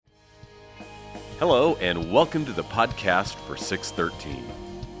Hello, and welcome to the podcast for 613.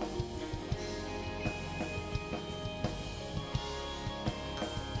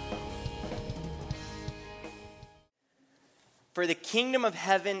 For the kingdom of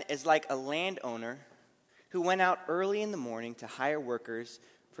heaven is like a landowner who went out early in the morning to hire workers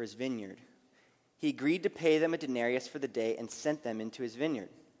for his vineyard. He agreed to pay them a denarius for the day and sent them into his vineyard.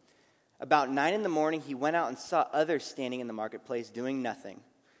 About 9 a.m, he went out and saw others standing in the marketplace doing nothing.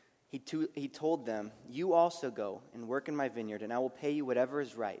 He told them, "You also go and work in my vineyard, and I will pay you whatever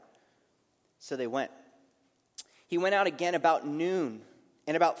is right." So they went. He went out again about noon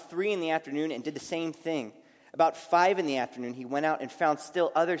and about 3 p.m. and did the same thing. About 5 p.m, he went out and found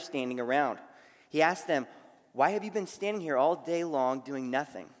still others standing around. He asked them, "Why have you been standing here all day long doing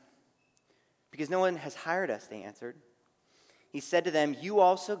nothing?" "Because no one has hired us," they answered. He said to them, "You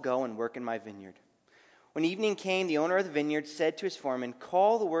also go and work in my vineyard." When evening came, the owner of the vineyard said to his foreman,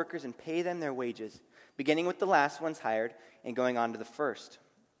 "Call the workers and pay them their wages, beginning with the last ones hired and going on to the first."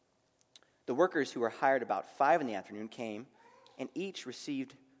 The workers who were hired about 5 p.m. came, and each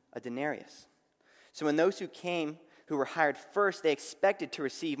received a denarius. So when those who were hired first, they expected to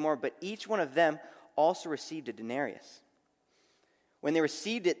receive more, but each one of them also received a denarius. When they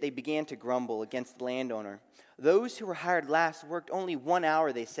received it, they began to grumble against the landowner. "Those who were hired last worked only 1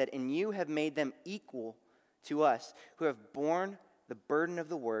 hour," they said, "and you have made them equal to us, who have borne the burden of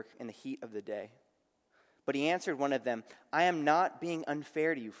the work in the heat of the day." But he answered one of them, "I am not being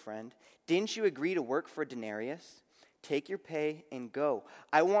unfair to you, friend. Didn't you agree to work for a denarius? Take your pay and go.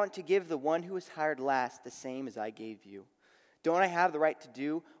 I want to give the one who was hired last the same as I gave you. Don't I have the right to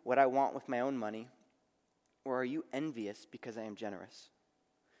do what I want with my own money? Or are you envious because I am generous?"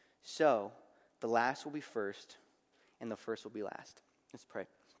 So the last will be first, and the first will be last. Let's pray.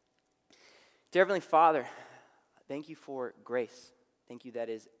 Dear Heavenly Father, thank you for grace. Thank you that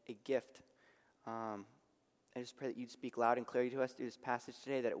is a gift. I just pray that you'd speak loud and clearly to us through this passage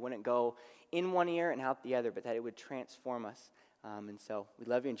today, that it wouldn't go in one ear and out the other, but that it would transform us. And so we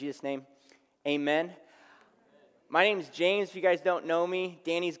love you in Jesus' name. Amen. My name is James. If you guys don't know me,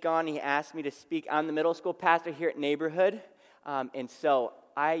 Danny's gone. He asked me to speak. I'm the middle school pastor here at Neighborhood. And so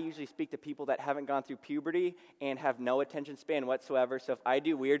I usually speak to people that haven't gone through puberty and have no attention span whatsoever. So if I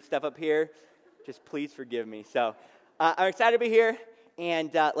do weird stuff up here, just please forgive me. So I'm excited to be here.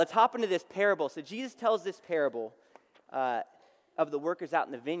 And let's hop into this parable. So Jesus tells this parable of the workers out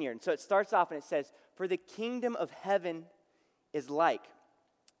in the vineyard. And so it starts off and it says, "For the kingdom of heaven is like."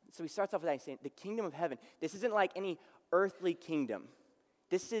 So he starts off with that saying, the kingdom of heaven. This isn't like any earthly kingdom.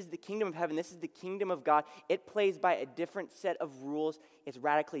 This is the kingdom of heaven. This is the kingdom of God. It plays by a different set of rules. It's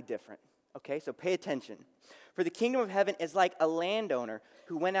radically different. Okay, so pay attention. "For the kingdom of heaven is like a landowner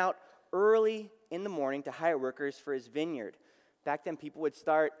who went out early in the morning to hire workers for his vineyard." Back then, people would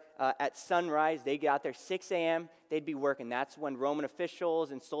start at sunrise. They'd get out there 6 a.m. They'd be working. That's when Roman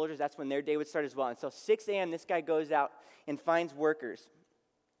officials and soldiers, that's when their day would start as well. And so 6 a.m., this guy goes out and finds workers,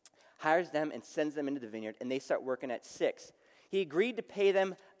 hires them, and sends them into the vineyard, and they start working at 6. He agreed to pay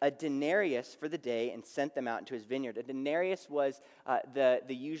them a denarius for the day and sent them out into his vineyard. A denarius was the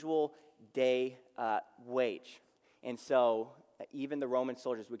usual day wage. And so even the Roman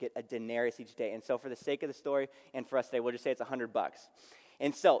soldiers would get a denarius each day. And so for the sake of the story and for us today, we'll just say it's $100.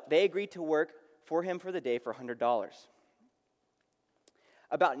 And so they agreed to work for him for the day for $100.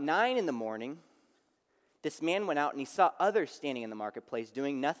 About 9 a.m, this man went out and he saw others standing in the marketplace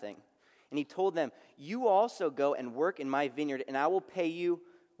doing nothing. And he told them, "You also go and work in my vineyard, and I will pay you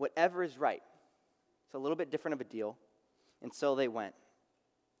whatever is right." It's a little bit different of a deal. And so they went.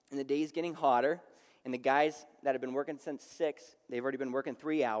 And the day's getting hotter. And the guys that have been working since 6, they've already been working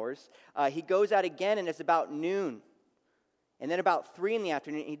 3 hours. He goes out again, and it's about noon. And then about 3 p.m,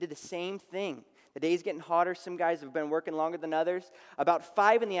 he did the same thing. The day's getting hotter. Some guys have been working longer than others. About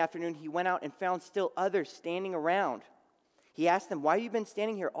 5 p.m, he went out and found still others standing around. He asked them, "Why have you been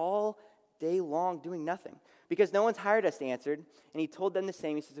standing here all day long doing nothing?" "Because no one's hired us," they answered. And he told them the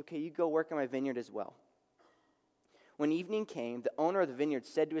same. He says, "Okay, you go work in my vineyard as well." When evening came, the owner of the vineyard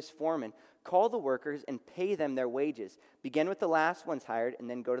said to his foreman, "Call the workers and pay them their wages. Begin with the last ones hired and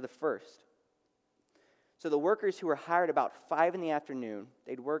then go to the first." So the workers who were hired about 5 p.m,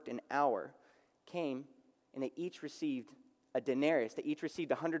 they'd worked an hour, came, and they each received a denarius. They each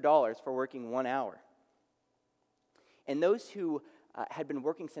received $100 for working 1 hour. And those who had been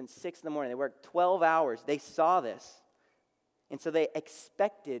working since 6 a.m, they worked 12 hours. They saw this. And so they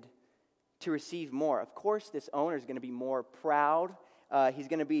expected to receive more. Of course, this owner is going to be more proud. He's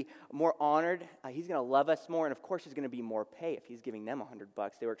going to be more honored. He's going to love us more. And of course, there's going to be more pay if he's giving them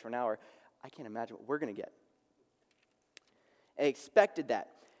 $100. They worked for an hour. I can't imagine what we're going to get. I expected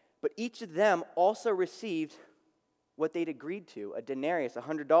that. But each of them also received what they'd agreed to, a denarius,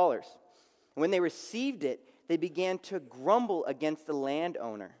 $100. And when they received it, they began to grumble against the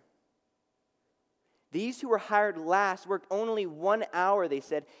landowner. These who were hired last worked only 1 hour, they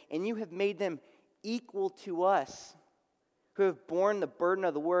said, and you have made them equal to us, who have borne the burden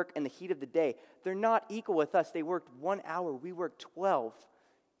of the work and the heat of the day. They're not equal with us. They worked 1 hour, we worked 12,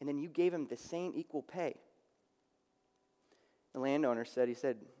 and then you gave them the same equal pay. The landowner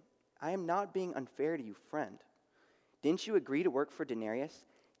said, I am not being unfair to you, friend. Didn't you agree to work for denarius?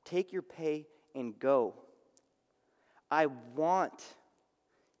 Take your pay and go. I want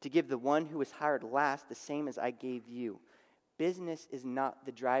to give the one who was hired last the same as I gave you. Business is not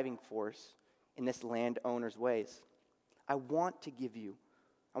the driving force in this landowner's ways. I want to give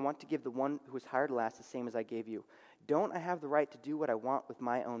the one who was hired last the same as I gave you. Don't I have the right to do what I want with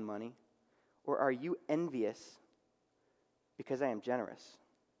my own money? Or are you envious because I am generous?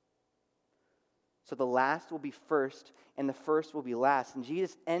 So the last will be first, and the first will be last. And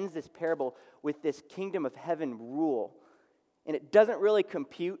Jesus ends this parable with this kingdom of heaven rule. And it doesn't really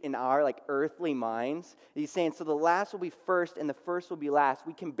compute in our earthly minds. He's saying, so the last will be first, and the first will be last.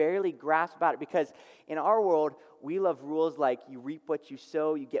 We can barely grasp about it because in our world, we love rules like you reap what you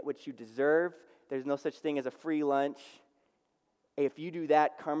sow, you get what you deserve. There's no such thing as a free lunch. If you do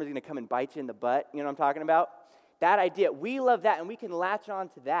that, karma's going to come and bite you in the butt. You know what I'm talking about? That idea, we love that, and we can latch on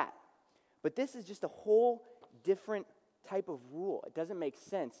to that. But this is just a whole different type of rule. It doesn't make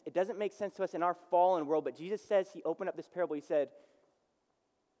sense. It doesn't make sense to us in our fallen world, but Jesus says, he opened up this parable, he said,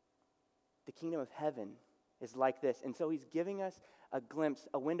 the kingdom of heaven is like this. And so he's giving us a glimpse,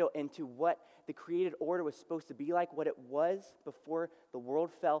 a window into what the created order was supposed to be like, what it was before the world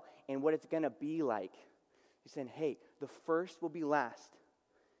fell, and what it's going to be like. He's saying, hey, the first will be last,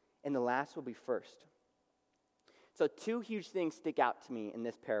 and the last will be first. So two huge things stick out to me in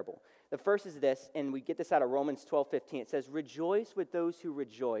this parable. The first is this, and we get this out of Romans 12:15. It says, rejoice with those who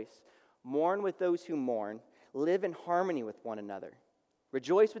rejoice, mourn with those who mourn, live in harmony with one another.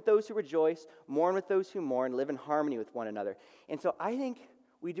 Rejoice with those who rejoice, mourn with those who mourn, live in harmony with one another. And so I think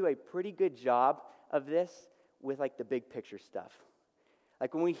we do a pretty good job of this with the big picture stuff.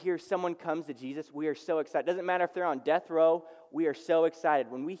 When we hear someone comes to Jesus, we are so excited. It doesn't matter if they're on death row, we are so excited.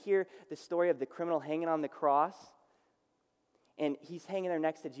 When we hear the story of the criminal hanging on the cross, and he's hanging there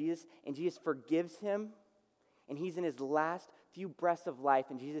next to Jesus, and Jesus forgives him, and he's in his last few breaths of life,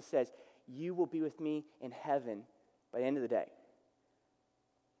 and Jesus says, you will be with me in heaven by the end of the day.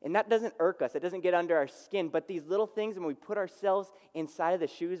 And that doesn't irk us. It doesn't get under our skin. But these little things, when we put ourselves inside of the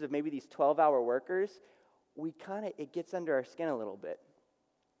shoes of maybe these 12-hour workers, it gets under our skin a little bit.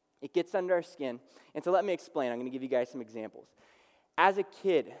 It gets under our skin. And so let me explain. I'm going to give you guys some examples. As a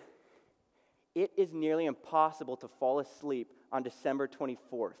kid, it is nearly impossible to fall asleep on December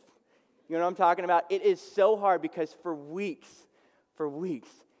 24th. You know what I'm talking about? It is so hard because for weeks,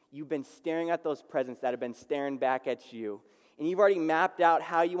 you've been staring at those presents that have been staring back at you. And you've already mapped out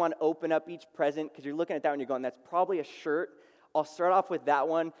how you want to open up each present because you're looking at that one and you're going, that's probably a shirt. I'll start off with that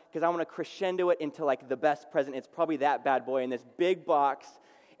one because I want to crescendo it into the best present. It's probably that bad boy in this big box.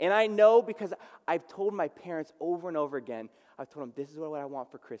 And I know because I've told my parents over and over again, I've told them, this is what I want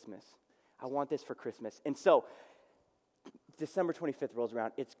for Christmas. I want this for Christmas. And so December 25th rolls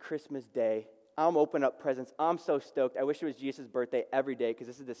around. It's Christmas Day. I'm opening up presents. I'm so stoked. I wish it was Jesus' birthday every day because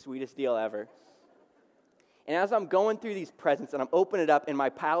this is the sweetest deal ever. And as I'm going through these presents and I'm opening it up and my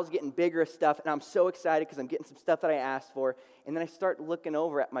pile's getting bigger of stuff and I'm so excited because I'm getting some stuff that I asked for. And then I start looking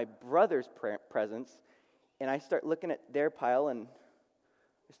over at my brother's presents and I start looking at their pile and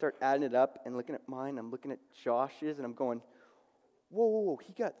I start adding it up and looking at mine. I'm looking at Josh's and I'm going, whoa,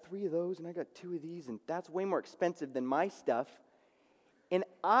 he got 3 of those and I got 2 of these and that's way more expensive than my stuff. And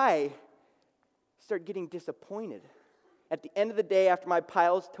I start getting disappointed. At the end of the day, after my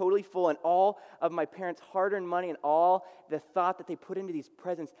pile's totally full and all of my parents' hard-earned money and all the thought that they put into these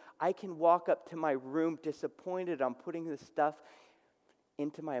presents, I can walk up to my room disappointed I'm putting this stuff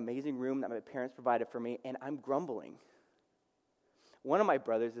into my amazing room that my parents provided for me, and I'm grumbling. One of my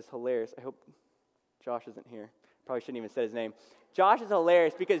brothers is hilarious. I hope Josh isn't here. Probably shouldn't even say his name. Josh is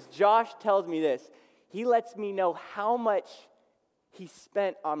hilarious because Josh tells me this. He lets me know how much he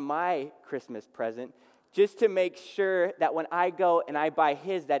spent on my Christmas present just to make sure that when I go and I buy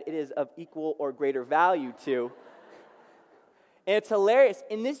his, that it is of equal or greater value to. And it's hilarious.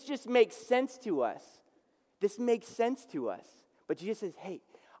 And this just makes sense to us. This makes sense to us. But Jesus says, hey,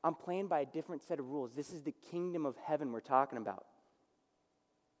 I'm playing by a different set of rules. This is the kingdom of heaven we're talking about.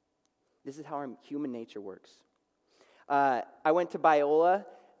 This is how our human nature works. I went to Biola,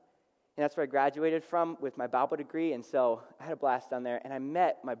 And that's where I graduated from with my Bible degree. And so I had a blast down there. And I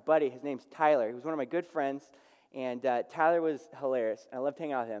met my buddy. His name's Tyler. He was one of my good friends. And Tyler was hilarious. And I loved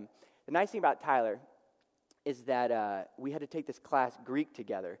hanging out with him. The nice thing about Tyler is that we had to take this class, Greek,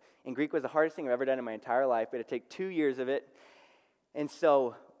 together. And Greek was the hardest thing I've ever done in my entire life. We had to take 2 years of it. And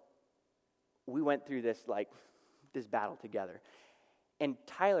so we went through this battle together. And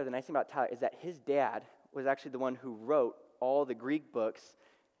Tyler, the nice thing about Tyler is that his dad was actually the one who wrote all the Greek books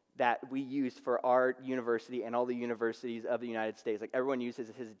that we used for our university and all the universities of the United States. Like, everyone uses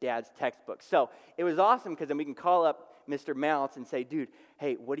his dad's textbook. So it was awesome because then we can call up Mr. Mounts and say, dude,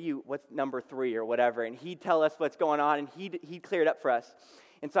 hey, what's number 3 or whatever? And he'd tell us what's going on, and he'd clear it up for us.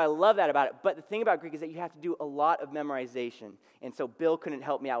 And so I love that about it. But the thing about Greek is that you have to do a lot of memorization. And so Bill couldn't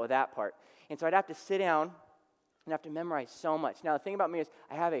help me out with that part. And so I'd have to sit down and have to memorize so much. Now, the thing about me is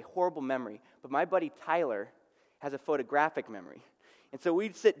I have a horrible memory, but my buddy Tyler has a photographic memory. And so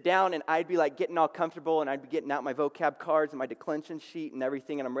we'd sit down, and I'd be like getting all comfortable, and I'd be getting out my vocab cards and my declension sheet and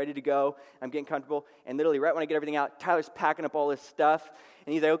everything, and I'm ready to go. I'm getting comfortable, and literally right when I get everything out, Tyler's packing up all this stuff,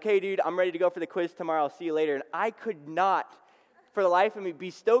 and he's like, okay, dude, I'm ready to go for the quiz tomorrow. I'll see you later. And I could not, for the life of me, be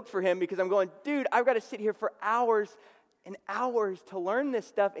stoked for him because I'm going, dude, I've got to sit here for hours and hours to learn this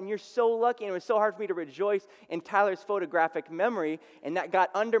stuff, and you're so lucky, and it was so hard for me to rejoice in Tyler's photographic memory, and that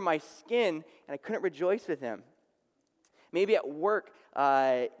got under my skin, and I couldn't rejoice with him. Maybe at work,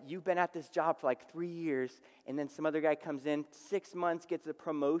 you've been at this job for like 3 years, and then some other guy comes in, 6 months, gets a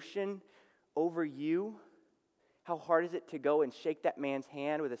promotion over you. How hard is it to go and shake that man's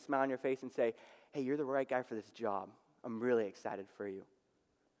hand with a smile on your face and say, hey, you're the right guy for this job. I'm really excited for you.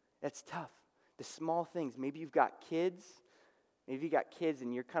 That's tough. The small things. Maybe you've got kids. Maybe you got kids,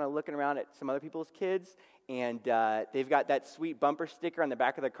 and you're kind of looking around at some other people's kids, and they've got that sweet bumper sticker on the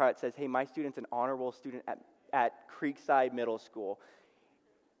back of their car that says, hey, my student's an honorable student at Creekside Middle School.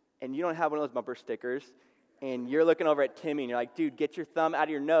 And you don't have one of those bumper stickers, and you're looking over at Timmy, and you're like, dude, get your thumb out of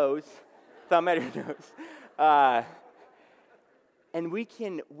your nose. Thumb out of your nose. And we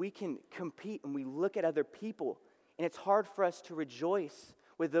can compete, and we look at other people, and it's hard for us to rejoice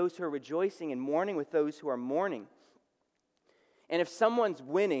with those who are rejoicing and mourning with those who are mourning. And if someone's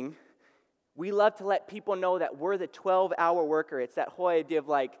winning, we love to let people know that we're the 12-hour worker. It's that whole idea of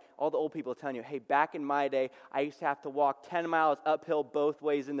like all the old people telling you, hey, back in my day, I used to have to walk 10 miles uphill both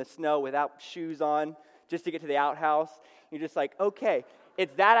ways in the snow without shoes on just to get to the outhouse. You're just like, okay,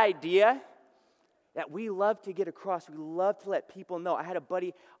 it's that idea that we love to get across. We love to let people know. I had a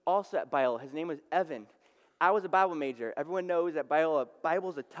buddy also at Biola. His name was Evan. I was a Bible major. Everyone knows that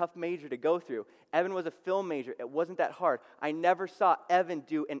Bible's a tough major to go through. Evan was a film major. It wasn't that hard. I never saw Evan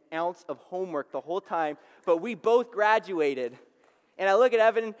do an ounce of homework the whole time, but we both graduated. And I look at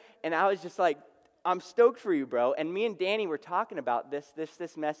Evan, and I was just like, I'm stoked for you, bro. And me and Danny were talking about this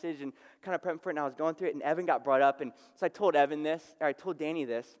message and kind of prepping for it, and I was going through it, and Evan got brought up, and so I told Danny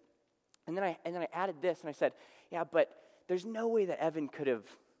this, and then I added this, and I said, yeah, but there's no way that Evan could have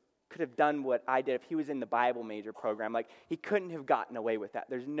done what I did if he was in the Bible major program. Like, he couldn't have gotten away with that.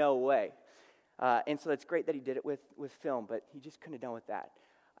 There's no way. And so it's great that he did it with film, but he just couldn't have done with that.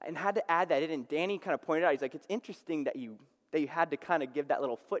 And had to add that in, and Danny kind of pointed out, he's like, it's interesting that you had to kind of give that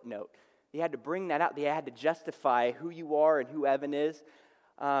little footnote. You had to bring that out. You had to justify who you are and who Evan is.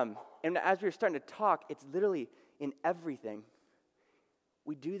 And as we were starting to talk, it's literally in everything.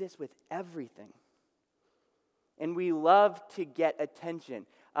 We do this with everything. And we love to get attention.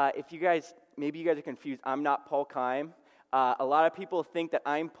 Maybe you guys are confused. I'm not Paul Keim. A lot of people think that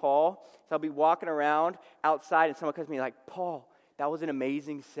I'm Paul. So I'll be walking around outside, and someone comes to me like, Paul, that was an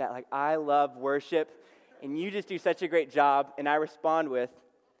amazing set. Like, I love worship, and you just do such a great job. And I respond with,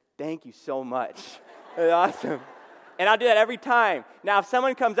 thank you so much. That's awesome. And I'll do that every time. Now, if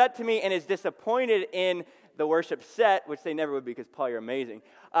someone comes up to me and is disappointed in the worship set, which they never would be because, Paul, you're amazing.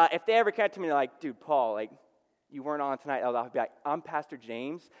 If they ever come up to me and they're like, dude, Paul, like, you weren't on tonight, I'll be like, I'm Pastor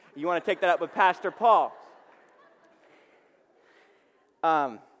James. You want to take that up with Pastor Paul?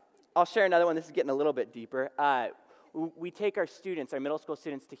 I'll share another one. This is getting a little bit deeper. We take our middle school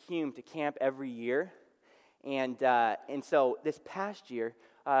students to Hume to camp every year. And so this past year,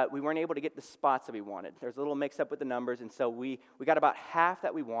 we weren't able to get the spots that we wanted. There's a little mix-up with the numbers, and so we got about half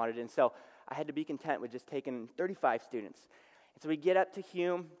that we wanted. And so I had to be content with just taking 35 students. And so we get up to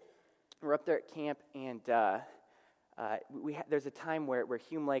Hume. We're up there at camp, and there's a time where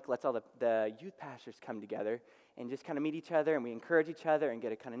Hume Lake lets all the youth pastors come together and just kind of meet each other, and we encourage each other and get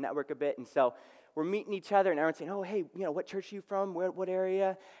to kind of network a bit. And so we're meeting each other, and everyone's saying, oh, hey, what church are you from? What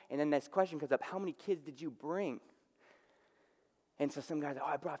area? And then this question comes up, how many kids did you bring? And so some guys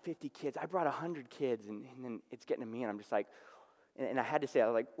are, I brought 50 kids. I brought 100 kids. And then it's getting to me, and I'm just like, And I had to say, I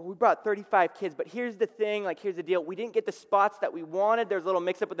was like, well, we brought 35 kids, but here's the thing, here's the deal. We didn't get the spots that we wanted. There's a little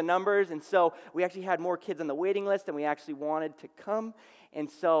mix-up with the numbers, and so we actually had more kids on the waiting list than we actually wanted to come.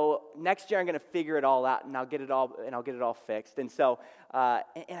 And so next year I'm going to figure it all out, and I'll get it all fixed. And so, and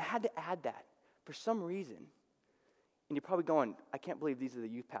I had to add that for some reason. And you're probably going, I can't believe these are the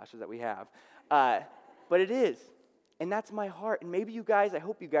youth pastors that we have. But it is. And that's my heart. And maybe you guys, I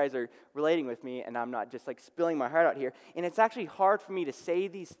hope you guys are relating with me and I'm not just spilling my heart out here. And it's actually hard for me to say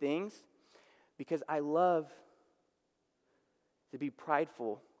these things because I love to be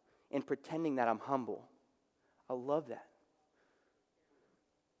prideful and pretending that I'm humble. I love that.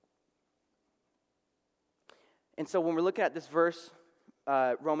 And so when we're looking at this verse,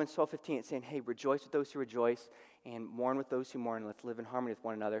 Romans 12:15, it's saying, hey, rejoice with those who rejoice and mourn with those who mourn. Let's live in harmony with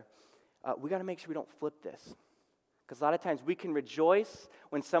one another. We got to make sure we don't flip this. Because a lot of times we can rejoice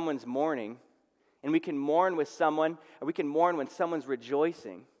when someone's mourning, and we can mourn with someone, or we can mourn when someone's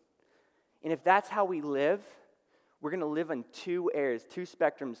rejoicing. And if that's how we live, we're going to live on two areas, two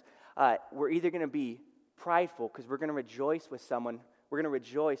spectrums. We're either going to be prideful because we're going to rejoice with someone. We're going to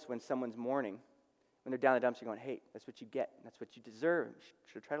rejoice when someone's mourning. When they're down the dumps, you're going, hey, that's what you get. That's what you deserve. You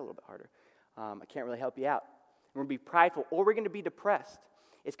should have tried a little bit harder. I can't really help you out. We're going to be prideful, or we're going to be depressed.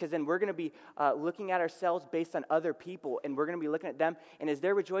 It's because then we're going to be looking at ourselves based on other people, and we're going to be looking at them, and as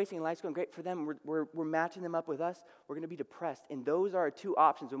they're rejoicing and life's going great for them, we're matching them up with us, we're going to be depressed. And those are our two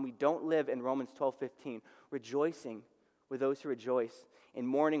options when we don't live in Romans 12:15, rejoicing with those who rejoice and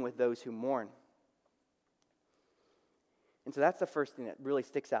mourning with those who mourn. And so that's the first thing that really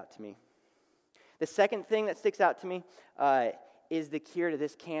sticks out to me. The second thing that sticks out to me is the cure to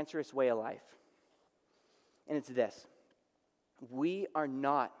this cancerous way of life. And it's this. We are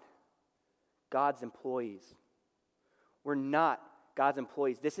not God's employees. We're not God's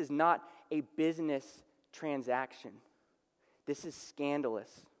employees. This is not a business transaction. This is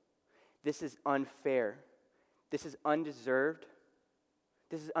scandalous. This is unfair. This is undeserved.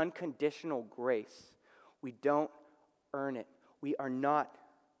 This is unconditional grace. We don't earn it. We are not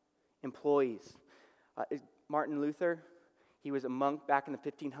employees. Martin Luther, he was a monk back in the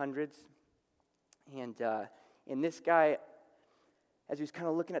 1500s. And this guy, as he was kind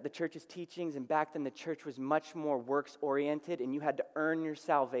of looking at the church's teachings, and back then the church was much more works-oriented, and you had to earn your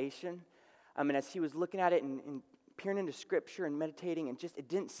salvation. And as he was looking at it and peering into Scripture and meditating, and it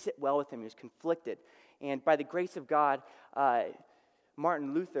didn't sit well with him. He was conflicted. And by the grace of God,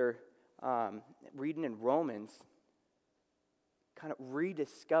 Martin Luther, reading in Romans, kind of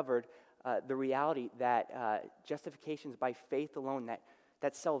rediscovered the reality that justification is by faith alone,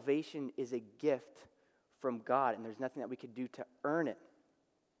 that salvation is a gift from God, and there's nothing that we could do to earn it.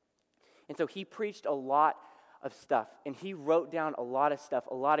 And so he preached a lot of stuff, and he wrote down a lot of stuff,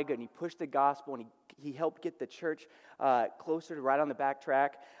 a lot of good, and he pushed the gospel, and he helped get the church closer to right on the back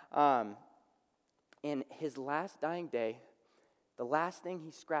track. In his last dying day, the last thing he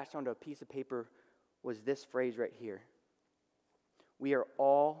scratched onto a piece of paper was this phrase right here. We are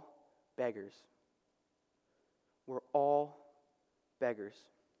all beggars. We're all beggars.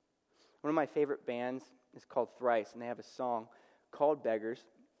 One of my favorite bands is called Thrice, and they have a song called Beggars.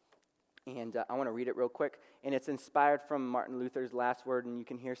 And I want to read it real quick. And it's inspired from Martin Luther's last word, and you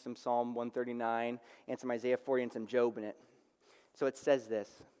can hear some Psalm 139 and some Isaiah 40 and some Job in it. So it says this.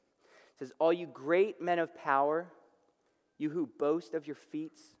 It says, all you great men of power, you who boast of your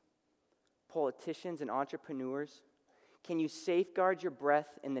feats, politicians and entrepreneurs, can you safeguard your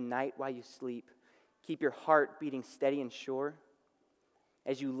breath in the night while you sleep? Keep your heart beating steady and sure?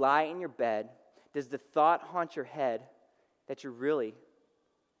 As you lie in your bed, does the thought haunt your head that you're really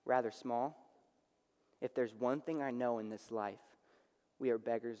rather small? If there's one thing I know in this life, we are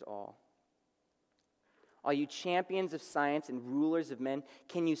beggars all. All you champions of science and rulers of men,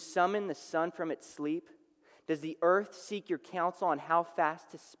 can you summon the sun from its sleep? Does the earth seek your counsel on how fast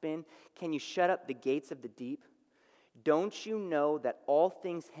to spin? Can you shut up the gates of the deep? Don't you know that all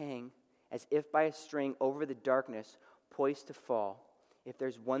things hang as if by a string over the darkness, poised to fall? If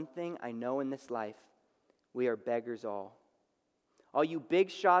there's one thing I know in this life, we are beggars all. All you big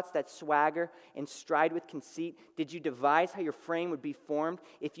shots that swagger and stride with conceit, did you devise how your frame would be formed?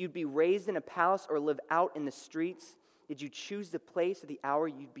 If you'd be raised in a palace or live out in the streets, did you choose the place or the hour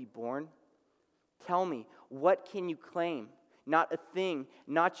you'd be born? Tell me, what can you claim? Not a thing,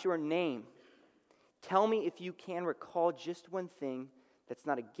 not your name. Tell me if you can recall just one thing that's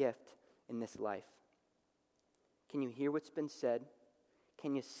not a gift in this life. Can you hear what's been said?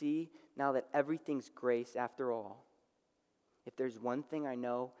 Can you see now that everything's grace after all? If there's one thing I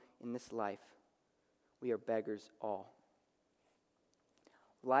know in this life, we are beggars all.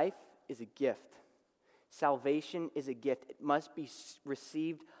 Life is a gift. Salvation is a gift. It must be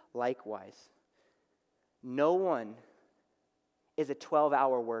received likewise. No one is a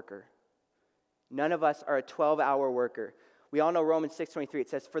 12-hour worker. None of us are a 12-hour worker. We all know Romans 6:23. It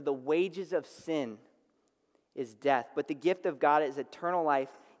says, "For the wages of sin is death, but the gift of God is eternal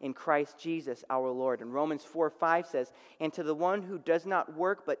life in Christ Jesus our Lord." And Romans 4:5 says, "And to the one who does not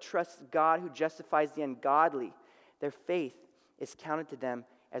work but trusts God who justifies the ungodly, their faith is counted to them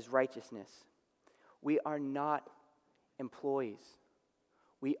as righteousness." We are not employees.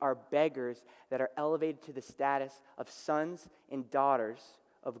 We are beggars that are elevated to the status of sons and daughters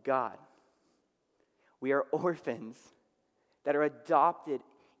of God. We are orphans that are adopted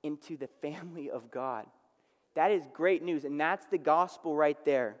into the family of God. That is great news, and that's the gospel right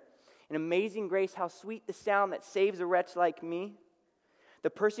there. An amazing grace, how sweet the sound that saves a wretch like me. The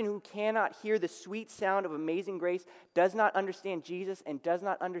person who cannot hear the sweet sound of amazing grace does not understand Jesus and does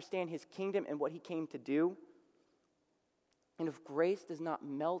not understand his kingdom and what he came to do. And if grace does not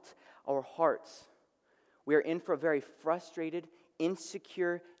melt our hearts, we are in for a very frustrated,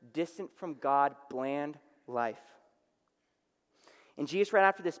 insecure, distant from God, bland life. And Jesus, right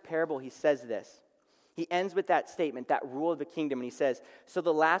after this parable, he says this. He ends with that statement, that rule of the kingdom, and he says, "So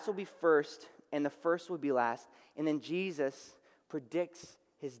the last will be first, and the first will be last." And then Jesus predicts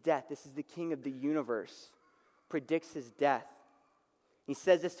his death. This is the king of the universe, predicts his death. He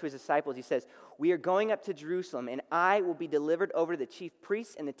says this to his disciples. He says, "We are going up to Jerusalem, and I will be delivered over to the chief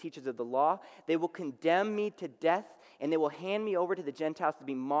priests and the teachers of the law. They will condemn me to death, and they will hand me over to the Gentiles to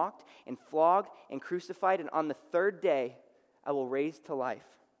be mocked and flogged and crucified, and on the third day I will raise to life."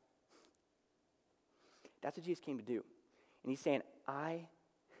 That's what Jesus came to do. And he's saying, I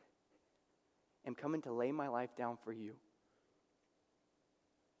am coming to lay my life down for you.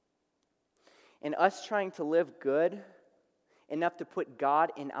 And us trying to live good enough to put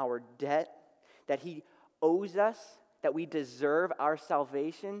God in our debt, that he owes us, that we deserve our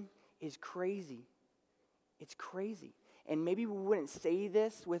salvation, is crazy. It's crazy. And maybe we wouldn't say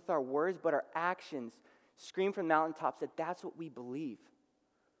this with our words, but our actions scream from mountaintops that that's what we believe.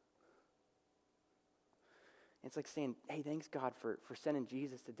 It's like saying, hey, thanks God for sending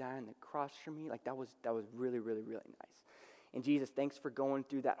Jesus to die on the cross for me. Like that was really, really, really nice. And Jesus, thanks for going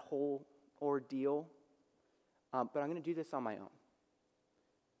through that whole ordeal. But I'm going to do this on my own.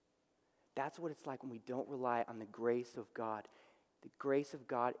 That's what it's like when we don't rely on the grace of God. The grace of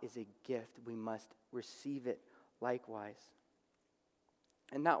God is a gift. We must receive it likewise.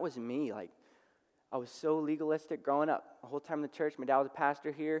 And that was me. Like, I was so legalistic growing up. The whole time in the church, my dad was a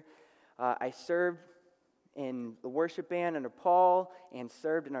pastor here. I served in the worship band under Paul and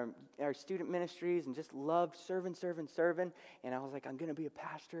served in our student ministries and just loved serving. And I was like, I'm going to be a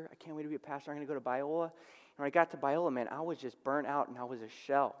pastor. I can't wait to be a pastor. I'm going to go to Biola. And when I got to Biola, man, I was just burnt out and I was a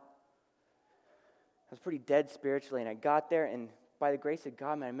shell. I was pretty dead spiritually. And I got there, and by the grace of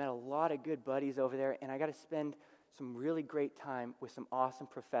God, man, I met a lot of good buddies over there. And I got to spend some really great time with some awesome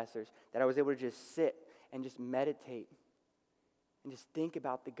professors that I was able to just sit and just meditate and just think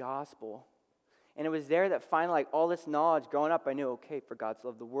about the gospel. And it was there that finally, like all this knowledge growing up, I knew, okay, for God so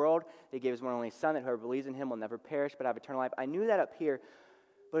loved the world, that he gave his one and only son, that whoever believes in him will never perish but have eternal life. I knew that up here,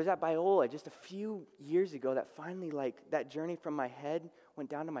 but it was at Biola just a few years ago that finally, like, that journey from my head went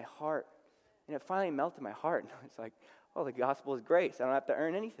down to my heart. And it finally melted my heart. And it's like, oh, the gospel is grace. I don't have to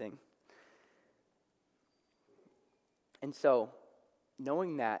earn anything. And so,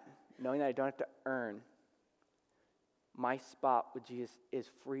 knowing that I don't have to earn, my spot with Jesus is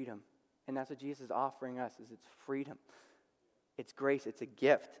freedom. And that's what Jesus is offering us, is it's freedom. It's grace. It's a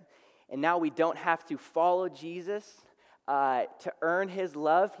gift. And now we don't have to follow Jesus to earn his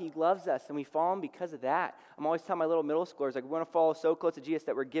love. He loves us, and we follow him because of that. I'm always telling my little middle schoolers, like, we want to follow so close to Jesus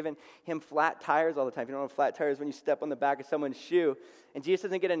that we're giving him flat tires all the time. If you don't know what flat tires, when you step on the back of someone's shoe. And Jesus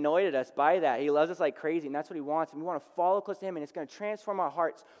doesn't get annoyed at us by that. He loves us like crazy, and that's what he wants. And we want to follow close to him, and it's going to transform our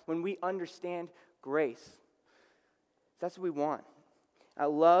hearts when we understand grace. That's what we want. I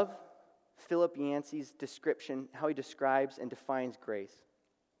love Philip Yancey's description, how he describes and defines grace.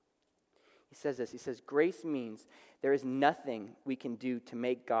 He says this, he says, grace means there is nothing we can do to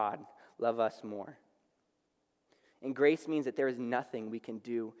make God love us more. And grace means that there is nothing we can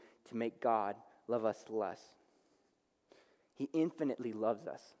do to make God love us less. He infinitely loves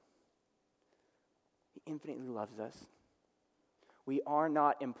us. He infinitely loves us. We are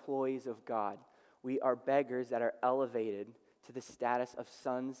not employees of God. We are beggars that are elevated to the status of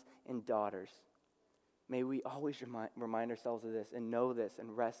sons and daughters. May we always remind ourselves of this and know this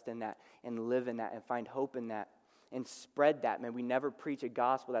and rest in that and live in that and find hope in that and spread that. May we never preach a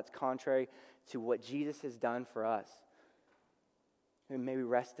gospel that's contrary to what Jesus has done for us. And may we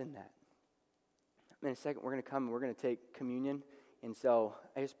rest in that. In a second, we're going to come and we're going to take communion. And so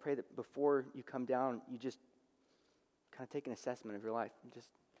I just pray that before you come down, you just kind of take an assessment of your life and just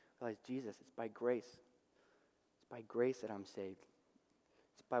realize, Jesus, it's by grace. It's by grace that I'm saved.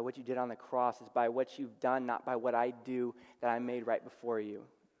 It's by what you did on the cross. It's by what you've done, not by what I do, that I'm made right before you.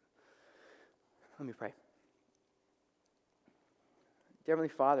 Let me pray. Dear Heavenly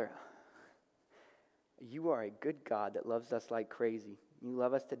Father, you are a good God that loves us like crazy. You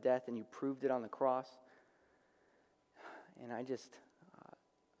love us to death, and you proved it on the cross. And I just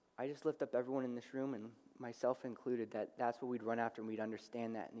lift up everyone in this room, and myself included, that that's what we'd run after, and we'd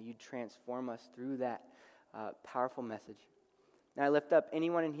understand that, and that you'd transform us through that powerful message. And I lift up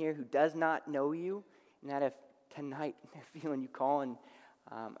anyone in here who does not know you, and that if tonight they're feeling you calling,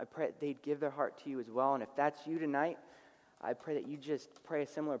 I pray that they'd give their heart to you as well. And if that's you tonight, I pray that you just pray a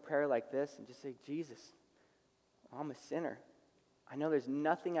similar prayer like this and just say, Jesus, I'm a sinner. I know there's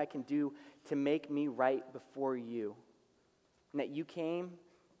nothing I can do to make me right before you. And that you came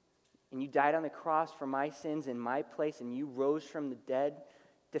and you died on the cross for my sins in my place, and you rose from the dead,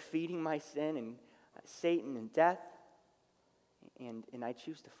 defeating my sin and Satan and death. And I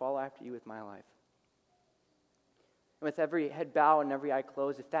choose to follow after you with my life. And with every head bowed and every eye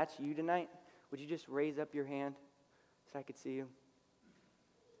closed, if that's you tonight, would you just raise up your hand so I could see you?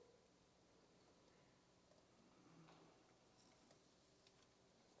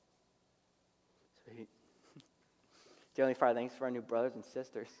 Sweet. Dear Heavenly Father, thanks for our new brothers and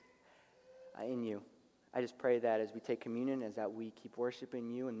sisters in you. I just pray that as we take communion, as that we keep worshiping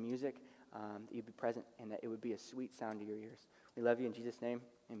you in music, that you'd be present and that it would be a sweet sound to your ears. We love you in Jesus' name.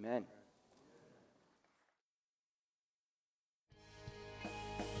 Amen.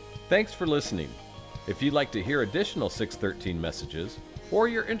 Thanks for listening. If you'd like to hear additional 613 messages, or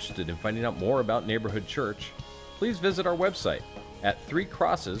you're interested in finding out more about Neighborhood Church, please visit our website at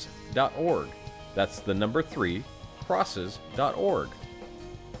 3crosses.org. That's the number 3, crosses.org.